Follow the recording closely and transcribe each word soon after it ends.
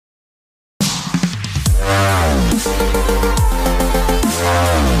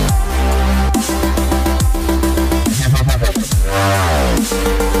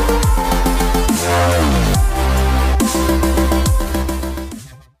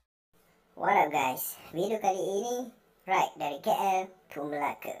What up guys, video kali ini right dari KL ke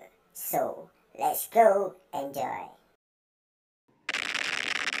Melaka. So, let's go enjoy.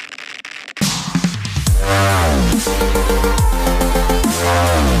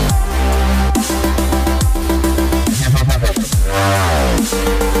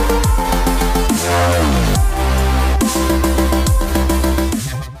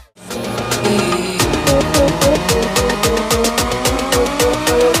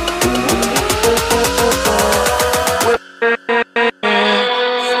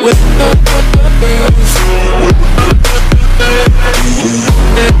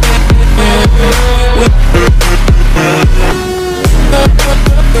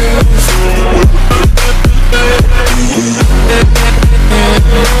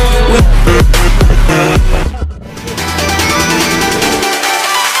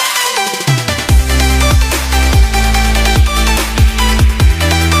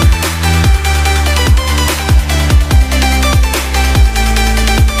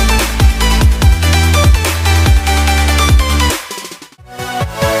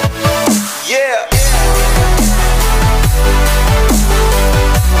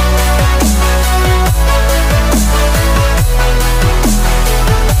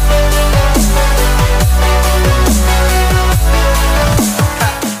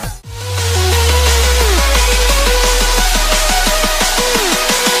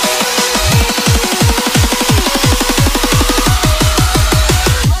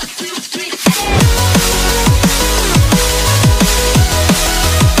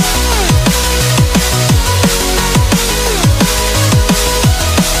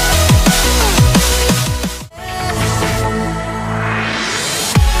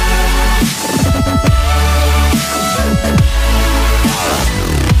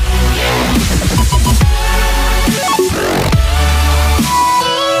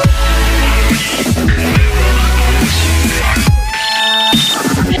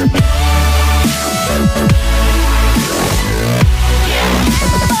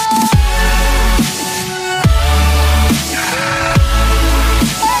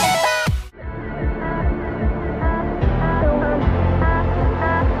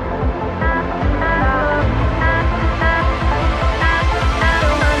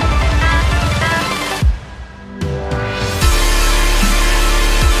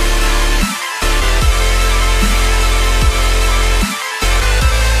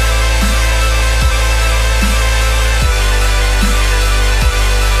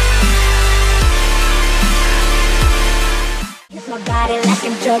 Like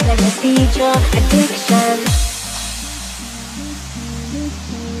a drug, like a major addiction.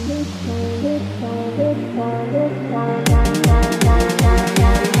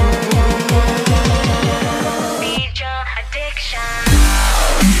 Major addiction.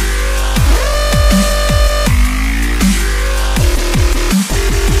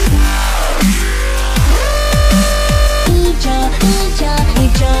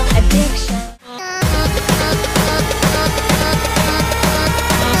 Major addiction.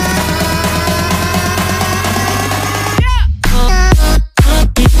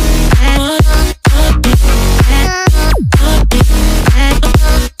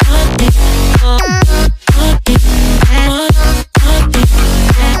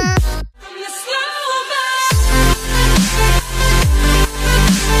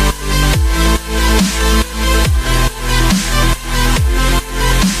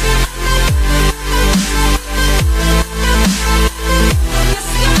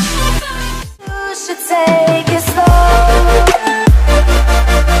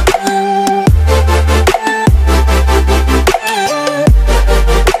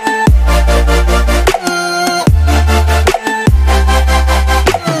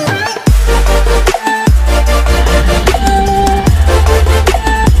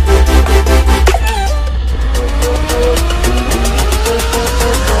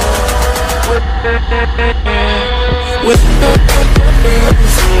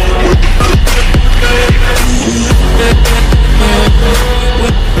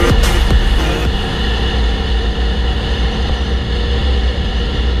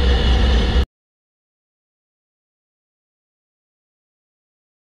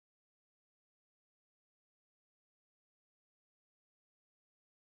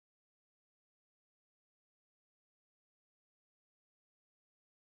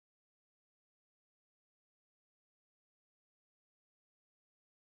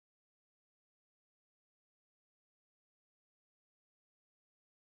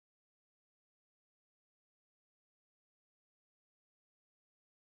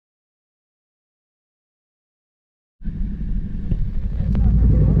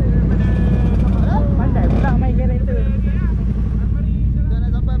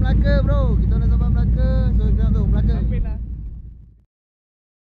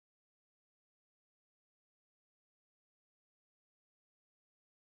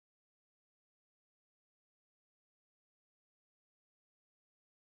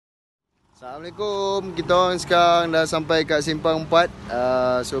 Assalamualaikum. Kita orang sekarang dah sampai kat Simpang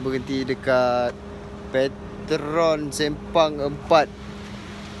 4. So berhenti dekat Petron Simpang 4.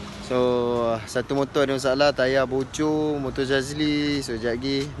 So satu motor ada masalah, tayar bocor, motor jazli. So sekejap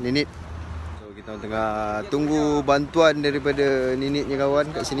lagi Ninit. So kita orang tengah tunggu bantuan daripada Ninitnya kawan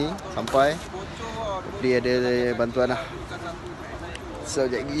kat sini sampai. Hopefully ada bantuan lah. So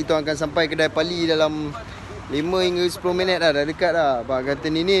sekejap lagi kita akan sampai kedai Pali dalam 5 hingga 10 minit dah dekat dah. Abang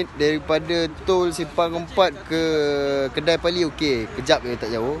kata Ninit daripada tol Simpang 4 ke kedai Pali okey. Kejap je tak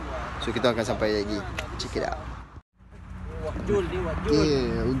jauh. So kita akan sampai lagi. Check it out. Okay,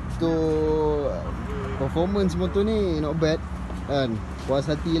 untuk performance motor ni not bad kan. Puas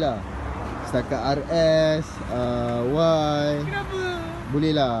hati lah. Setakat RS, Y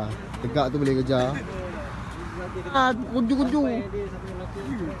boleh lah. Tegak tu boleh kejar. Kuju-kuju.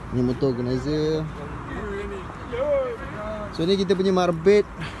 Ni motor organizer. So ni kita punya marbet.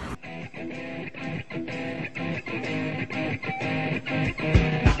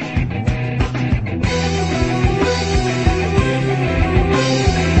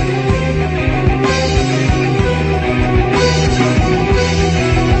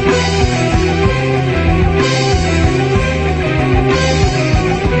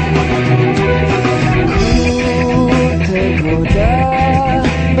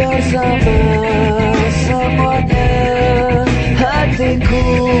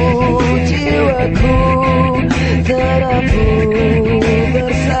 Jiwaku terapu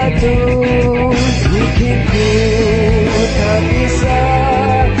bersatu. Mungkin ku tak bisa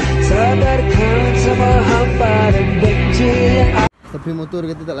sadarkan semua hampa dan benci. Tapi motor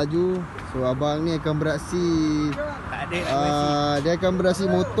kata tak laju. So abang ni akan beraksi. Dia akan beraksi,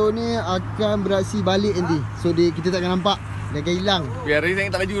 motor ni akan beraksi balik nanti. So kita tak akan nampak. Dia akan hilang. Biar hari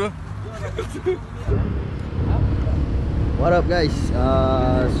ni tak laju tu. What up guys,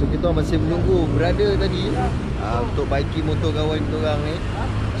 so kita masih menunggu brother tadi untuk baiki motor kawan kita orang ni.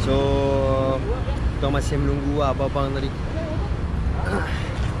 So kita masih menunggu abang-abang tadi.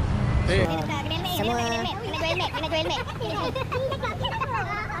 Semua kena jual mat.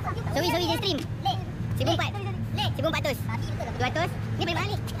 Sorry je stream. 1,400. 200. Ni paling mahal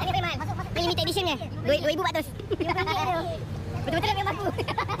ni. Ni paling mahal. Ni limited edition ni. 2,400. Betul-betul nak memang aku.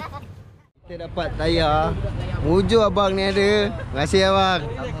 Kita dapat tayar. Mujur abang ni ada. Terima kasih abang.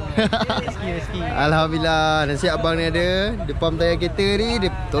 Rezeki. Alhamdulillah. Nasib abang ni ada. Dia pump tayar kereta ni, dia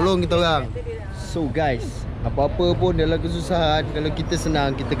tolong kita orang. So guys, apa-apa pun dalam kesusahan, kalau kita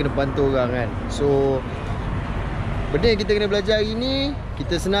senang, kita kena bantu orang kan. So benda yang kita kena belajar hari ni,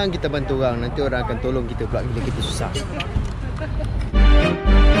 kita senang, kita bantu orang. Nanti orang akan tolong kita pula bila kita susah.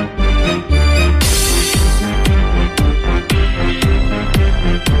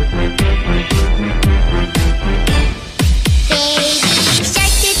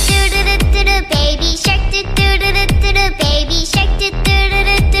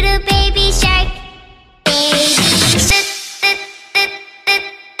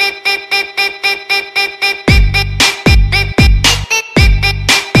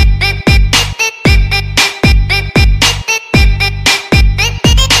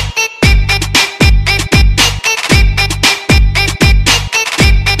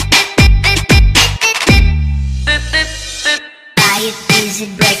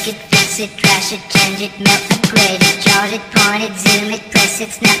 Break it, fix it, trash it, change it, melt, upgrade it, charge it, point it, zoom it, press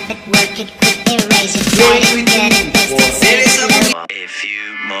it, snap it, work it, quick erase it, write it, get it, paste it, save it. A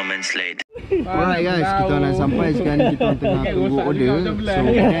few moments later. Alright guys, kita nak sampai sekarang ni, kita tengah tunggu order. So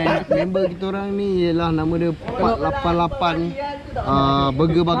member kita orang ni ialah nama dia 488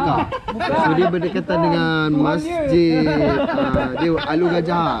 Burger Bakar. So dia berdekatan dengan masjid, dia Alu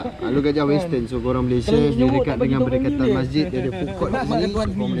Gajah Western. So korang boleh share, dia dekat dengan berdekatan masjid. Dia ada food court kat sini, so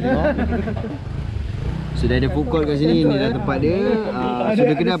korang boleh tengok. So dia ada food court kat sini, ni dah tempat dia. So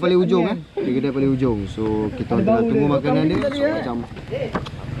dia kedai paling ujung kan. Dia kedai paling ujung. So kita orang tengah tunggu makanan dia. So macam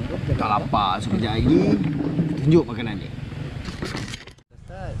tak lapar, so kejap lagi tunjuk makanan dia.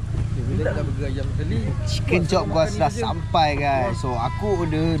 Bila kita burger ayam tadi, chicken chop gua dah sampai guys. So aku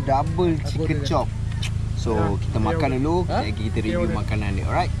order double chicken chop. So kita makan dulu, kejap lagi kita review makanan dia.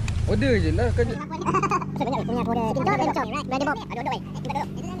 Alright, Order je lah kan. Banyak punya order chicken chop, chicken chop. Brother Bob, ada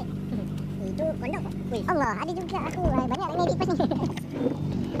duduk itu kondok. Wih, Allah, ada juga aku. Banyak nak edit pas ni.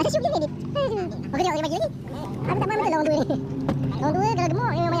 Ada syuk ni edit. Okey, dia bagi lagi. Aku tak mahu betul orang tu ni. Orang tu kalau gemuk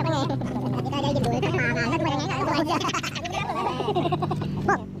memang banyak panggil. Kita ada gitu. Satu panggil enggak tu aja.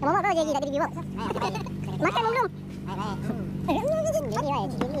 Bob, sama Bob kau jadi tak review Bob. Makan belum? Baik. Mari wei,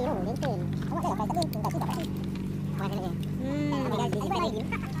 sini tu, gentle. Awak dah dapat satu, tak dapat. Makan lagi.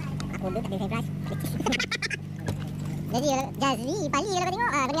 Aku order tak ada flash. Jadi jazli, pali kalau kau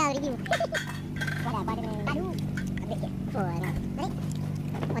tengok, dengar review. Ada apa dengan padu? Upgrade sikit. Oh, tarik.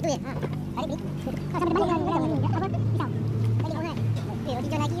 Oh, tu je. Tarik ni. Kau sampai balik apa? Pisau. Balik orang. Eh, roti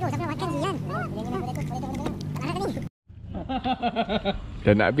john lagi tu, sampai makan Zian. Mana tadi?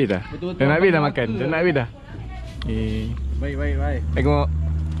 Dah nak habis dah. Dah nak habis dah makan. Dah nak habis dah. Baik. Tengok.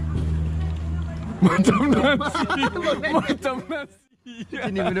 Macam nasi. Macam nasi.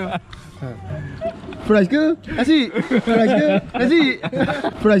 Sini bodoh. Fresh ke? Nasi. Fresh ke? Nasi.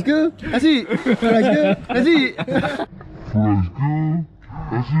 Fresh ke? Nasi. Fresh ke? Nasi.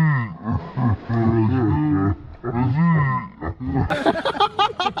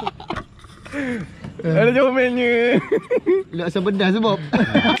 Ada comelnya. Nak asam pedas sebab.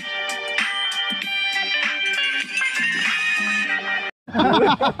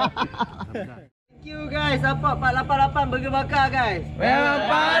 Thank you guys, support 488 burger bakar guys. Memang